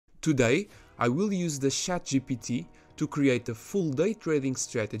Today, I will use the ChatGPT to create a full day trading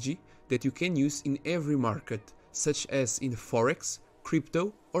strategy that you can use in every market, such as in forex,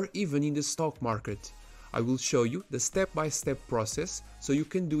 crypto, or even in the stock market. I will show you the step-by-step process so you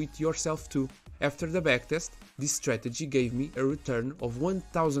can do it yourself too. After the backtest, this strategy gave me a return of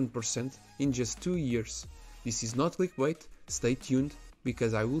 1000% in just 2 years. This is not clickbait, stay tuned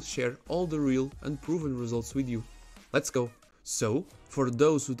because I will share all the real and proven results with you. Let's go! So, for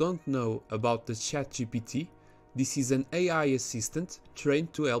those who don't know about the ChatGPT, this is an AI assistant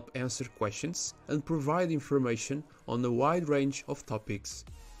trained to help answer questions and provide information on a wide range of topics.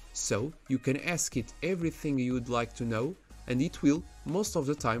 So, you can ask it everything you would like to know and it will, most of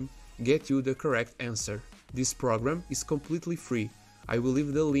the time, get you the correct answer. This program is completely free. I will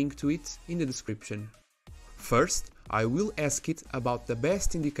leave the link to it in the description. First, I will ask it about the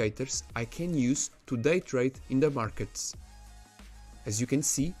best indicators I can use to day trade in the markets. As you can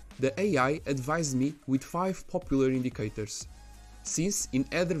see, the AI advised me with 5 popular indicators. Since in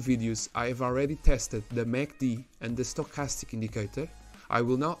other videos I have already tested the MACD and the stochastic indicator, I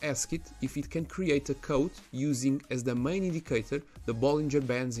will now ask it if it can create a code using as the main indicator the Bollinger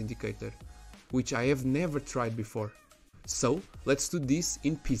Bands indicator, which I have never tried before. So let's do this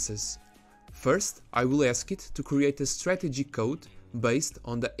in pieces. First, I will ask it to create a strategy code based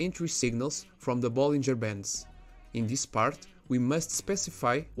on the entry signals from the Bollinger Bands. In this part, we must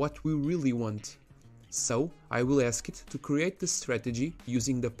specify what we really want. So I will ask it to create the strategy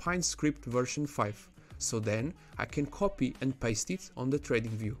using the Pine script version 5. So then I can copy and paste it on the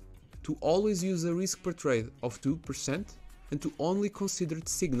trading view. To always use a risk per trade of 2% and to only consider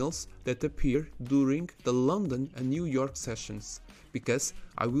signals that appear during the London and New York sessions, because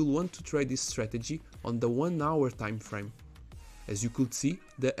I will want to trade this strategy on the 1 hour time frame. As you could see,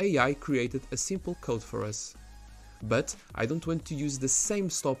 the AI created a simple code for us. But I don't want to use the same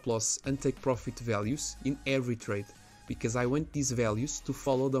stop loss and take profit values in every trade, because I want these values to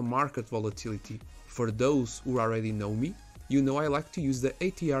follow the market volatility. For those who already know me, you know I like to use the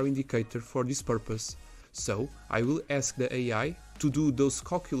ATR indicator for this purpose. So I will ask the AI to do those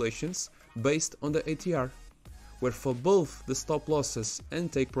calculations based on the ATR, where for both the stop losses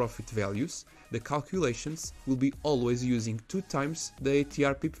and take profit values, the calculations will be always using 2 times the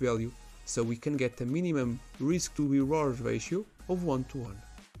ATR pip value, so we can get a minimum risk to reward ratio of 1:1.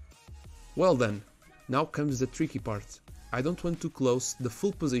 Well done, now comes the tricky part. I don't want to close the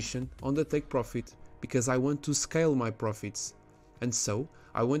full position on the take profit because I want to scale my profits. And so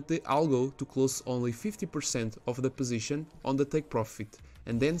I want the algo to close only 50% of the position on the take profit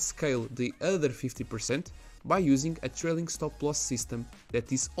and then scale the other 50% by using a trailing stop loss system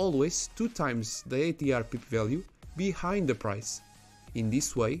that is always 2 times the ATR pip value behind the price. In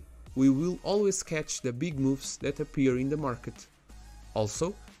this way, we will always catch the big moves that appear in the market.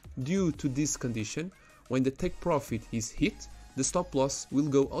 Also, due to this condition, when the take profit is hit, the stop loss will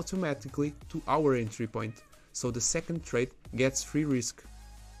go automatically to our entry point, so the second trade gets free risk.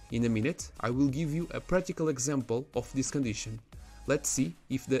 In a minute, I will give you a practical example of this condition. Let's see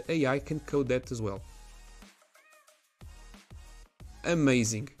if the AI can code that as well.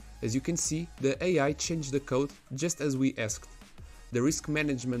 Amazing! As you can see, the AI changed the code just as we asked. The risk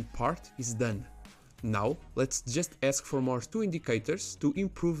management part is done. Now, let's just ask for more 2 indicators to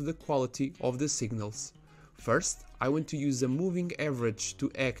improve the quality of the signals. First, I want to use a moving average to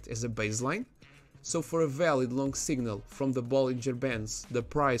act as a baseline. So for a valid long signal from the Bollinger Bands, the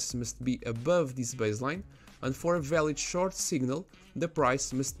price must be above this baseline, and for a valid short signal, the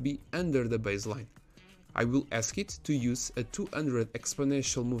price must be under the baseline. I will ask it to use a 200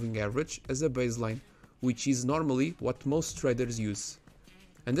 exponential moving average as a baseline, which is normally what most traders use.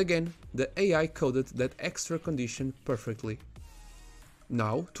 And again, the AI coded that extra condition perfectly.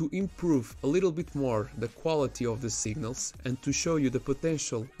 Now, to improve a little bit more the quality of the signals and to show you the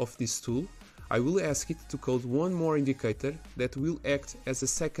potential of this tool, I will ask it to code one more indicator that will act as a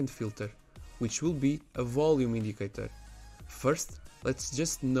second filter, which will be a volume indicator. First, let's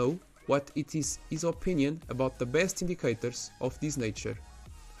just know what it is his opinion about the best indicators of this nature.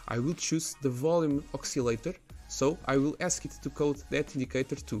 I will choose the volume oscillator, so I will ask it to code that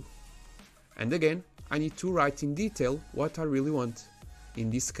indicator too. And again, I need to write in detail what I really want. In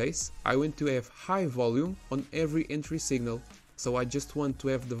this case, I want to have high volume on every entry signal, so I just want to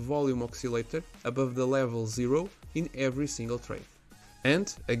have the volume oscillator above the level 0 in every single trade.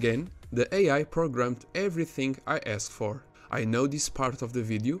 And again, the AI programmed everything I asked for. I know this part of the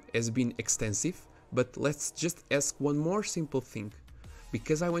video has been extensive, but let's just ask one more simple thing.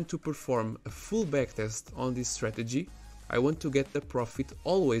 Because I want to perform a full backtest on this strategy, I want to get the profit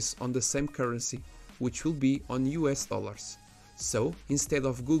always on the same currency, which will be on US dollars. So, instead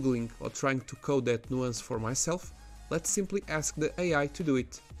of googling or trying to code that nuance for myself, let's simply ask the AI to do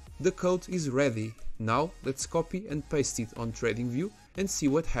it. The code is ready. Now let's copy and paste it on TradingView and see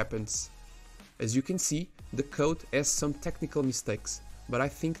what happens. As you can see, the code has some technical mistakes, but I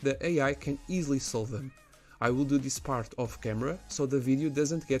think the AI can easily solve them. I will do this part off camera so the video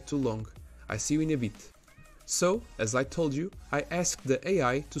doesn't get too long. I see you in a bit. So, as I told you, I asked the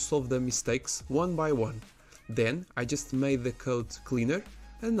AI to solve the mistakes one by one. Then I just made the code cleaner,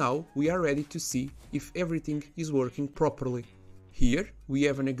 and now we are ready to see if everything is working properly. Here we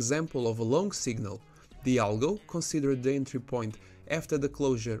have an example of a long signal. The algo considered the entry point after the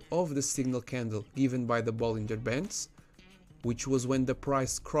closure of the signal candle given by the Bollinger Bands, which was when the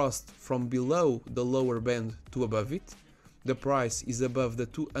price crossed from below the lower band to above it. The price is above the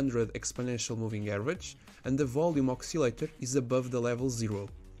 200 exponential moving average and the volume oscillator is above the level 0.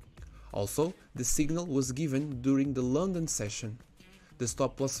 Also, the signal was given during the London session. The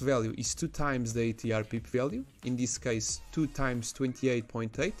stop loss value is 2 times the ATR pip value, in this case 2 times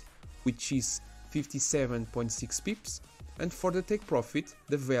 28.8, which is 57.6 pips, and for the take profit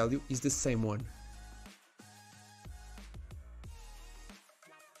the value is the same one.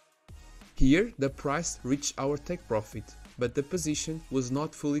 Here the price reached our take profit, but the position was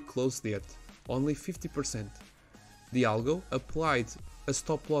not fully closed yet, only 50%. The algo applied a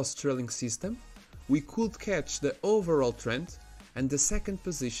stop loss trailing system. We could catch the overall trend and the second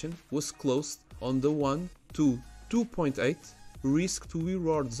position was closed on the 1 to 2.8 risk to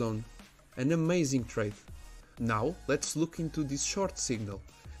reward zone. An amazing trade. Now let's look into this short signal.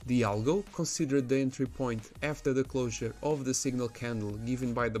 The algo considered the entry point after the closure of the signal candle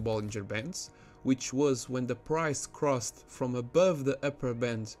given by the Bollinger Bands, which was when the price crossed from above the upper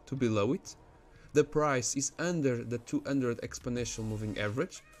band to below it. The price is under the 200 exponential moving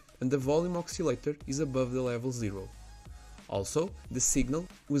average and the volume oscillator is above the level 0. Also, the signal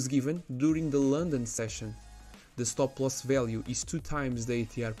was given during the London session. The stop loss value is 2 times the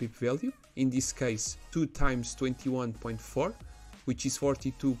ATR pip value, in this case 2 times 21.4, which is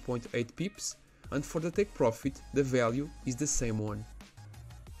 42.8 pips, and for the take profit the value is the same one.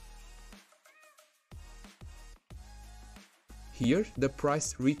 Here the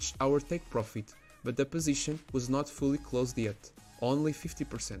price reached our take profit, but the position was not fully closed yet, only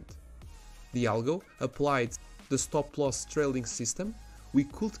 50%. The algo applied the stop loss trailing system. We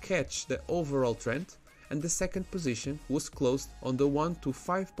could catch the overall trend and the second position was closed on the 1 to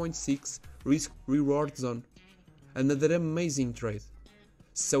 5.6 risk reward zone. Another amazing trade.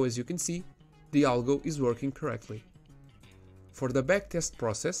 So as you can see, the algo is working correctly. For the backtest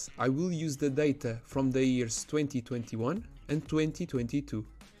process, I will use the data from the years 2021 and 2022.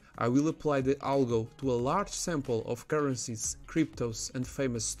 I will apply the algo to a large sample of currencies, cryptos and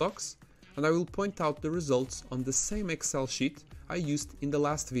famous stocks, and I will point out the results on the same Excel sheet I used in the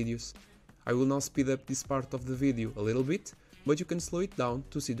last videos. I will now speed up this part of the video a little bit, but you can slow it down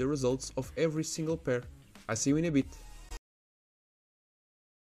to see the results of every single pair. I see you in a bit.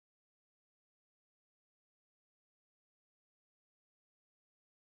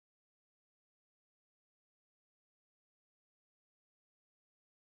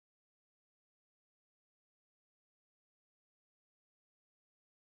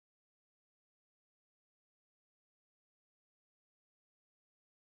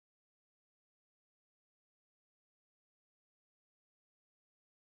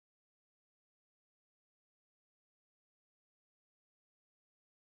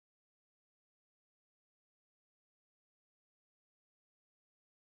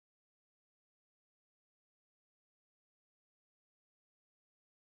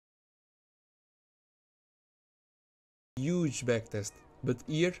 Huge backtest, but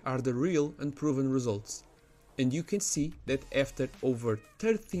here are the real and proven results. And you can see that after over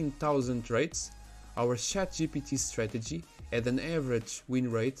 13,000 trades, our ChatGPT strategy had an average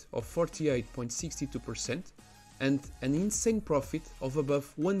win rate of 48.62% and an insane profit of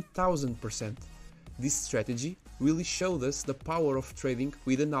above 1000%. This strategy really showed us the power of trading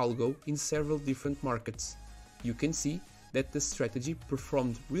with an algo in several different markets. You can see that the strategy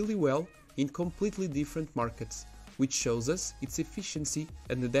performed really well in completely different markets, which shows us its efficiency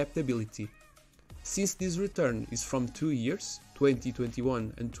and adaptability. Since this return is from 2 years,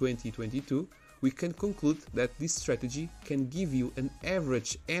 2021 and 2022, we can conclude that this strategy can give you an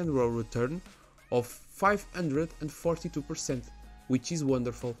average annual return of 542%, which is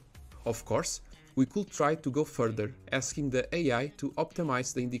wonderful. Of course, we could try to go further, asking the AI to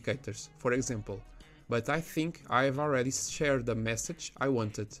optimize the indicators, for example, but I think I have already shared the message I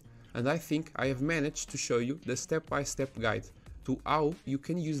wanted. And I think I have managed to show you the step-by-step guide to how you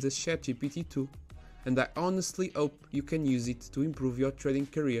can use the ChatGPT 2. and I honestly hope you can use it to improve your trading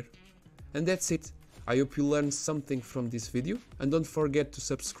career. And that's it. I hope you learned something from this video, and don't forget to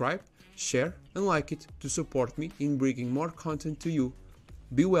subscribe, share and like it to support me in bringing more content to you.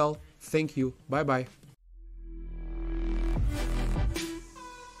 Be well, thank you, bye bye.